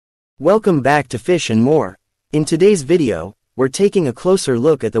Welcome back to Fish and More. In today's video, we're taking a closer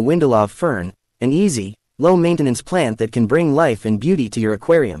look at the Windelov fern, an easy, low-maintenance plant that can bring life and beauty to your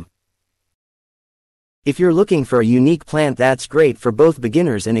aquarium. If you're looking for a unique plant that's great for both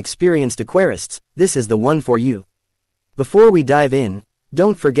beginners and experienced aquarists, this is the one for you. Before we dive in,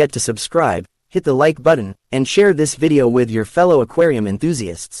 don't forget to subscribe, hit the like button, and share this video with your fellow aquarium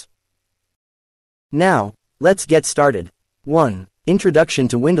enthusiasts. Now, let's get started. 1. Introduction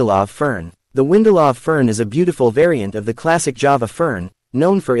to Windelov fern. The Windelov fern is a beautiful variant of the classic Java fern,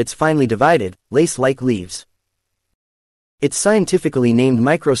 known for its finely divided, lace-like leaves. It's scientifically named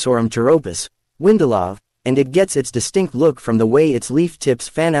Microsorum pteropus, Windelov, and it gets its distinct look from the way its leaf tips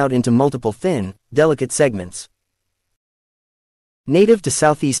fan out into multiple thin, delicate segments. Native to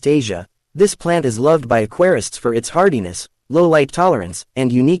Southeast Asia, this plant is loved by aquarists for its hardiness, low light tolerance,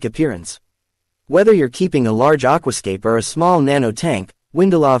 and unique appearance. Whether you're keeping a large aquascape or a small nano tank,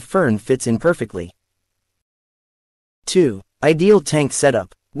 Windelov fern fits in perfectly. 2. Ideal tank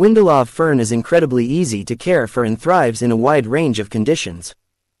setup. Windelov fern is incredibly easy to care for and thrives in a wide range of conditions.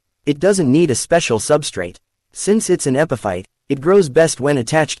 It doesn't need a special substrate. Since it's an epiphyte, it grows best when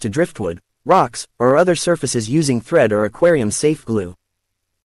attached to driftwood, rocks, or other surfaces using thread or aquarium-safe glue.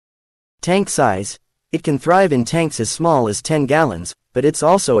 Tank size. It can thrive in tanks as small as 10 gallons, but it's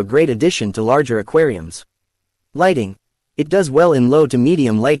also a great addition to larger aquariums. Lighting. It does well in low to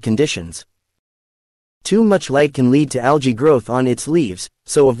medium light conditions. Too much light can lead to algae growth on its leaves,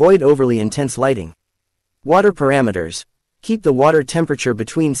 so avoid overly intense lighting. Water parameters. Keep the water temperature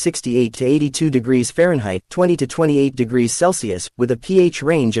between 68 to 82 degrees Fahrenheit, 20 to 28 degrees Celsius, with a pH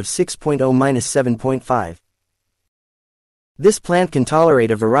range of 6.0–7.5. This plant can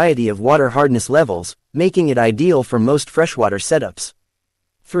tolerate a variety of water hardness levels, making it ideal for most freshwater setups.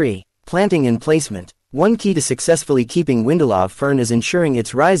 3. Planting and placement. One key to successfully keeping Windelov fern is ensuring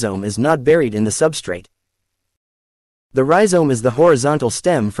its rhizome is not buried in the substrate. The rhizome is the horizontal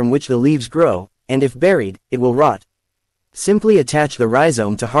stem from which the leaves grow, and if buried, it will rot. Simply attach the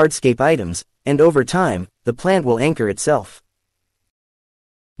rhizome to hardscape items, and over time, the plant will anchor itself.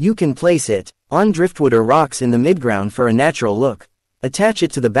 You can place it on driftwood or rocks in the midground for a natural look. Attach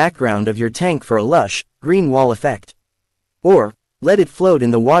it to the background of your tank for a lush, green wall effect. Or, let it float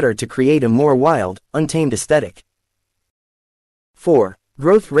in the water to create a more wild, untamed aesthetic. 4.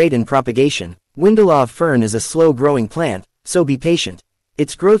 Growth rate and propagation. Windelov fern is a slow-growing plant, so be patient.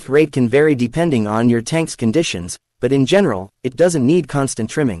 Its growth rate can vary depending on your tank's conditions, but in general, it doesn't need constant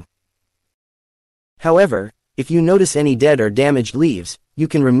trimming. However, if you notice any dead or damaged leaves, you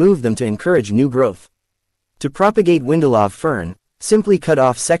can remove them to encourage new growth. To propagate Windelov fern, simply cut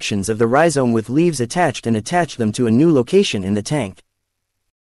off sections of the rhizome with leaves attached and attach them to a new location in the tank.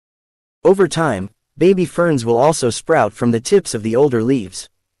 Over time, baby ferns will also sprout from the tips of the older leaves.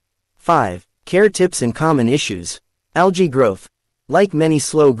 5. Care tips and common issues. Algae growth. Like many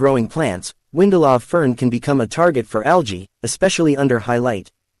slow-growing plants, Windelov fern can become a target for algae, especially under high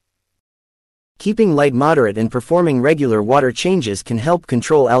light. Keeping light moderate and performing regular water changes can help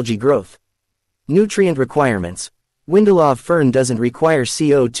control algae growth. Nutrient requirements. Windelov fern doesn't require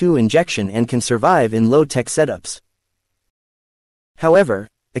CO2 injection and can survive in low-tech setups. However,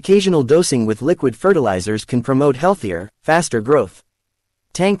 occasional dosing with liquid fertilizers can promote healthier, faster growth.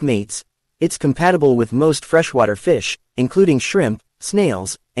 Tank mates. It's compatible with most freshwater fish, including shrimp,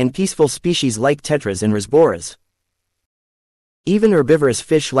 snails, and peaceful species like tetras and rasboras. Even herbivorous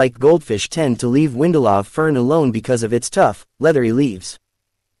fish like goldfish tend to leave Windelov fern alone because of its tough, leathery leaves.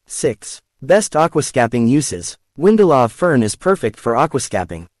 6. Best aquascaping uses. Windelov fern is perfect for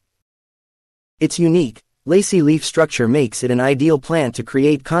aquascaping. Its unique, lacy leaf structure makes it an ideal plant to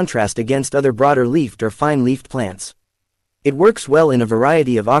create contrast against other broader leafed or fine-leafed plants. It works well in a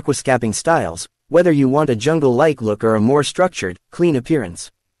variety of aquascaping styles, whether you want a jungle-like look or a more structured, clean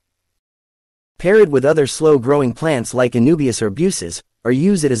appearance. Pair it with other slow-growing plants like Anubias or Buces, or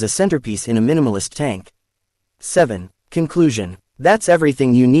use it as a centerpiece in a minimalist tank. 7. Conclusion. That's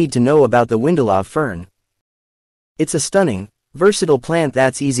everything you need to know about the Windelov fern. It's a stunning, versatile plant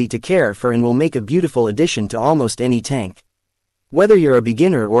that's easy to care for and will make a beautiful addition to almost any tank. Whether you're a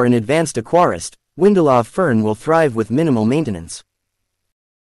beginner or an advanced aquarist, Windelov fern will thrive with minimal maintenance.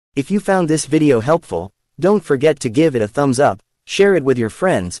 If you found this video helpful, don't forget to give it a thumbs up, share it with your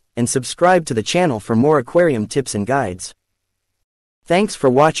friends, and subscribe to the channel for more aquarium tips and guides. Thanks for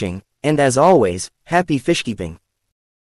watching, and as always, happy fishkeeping.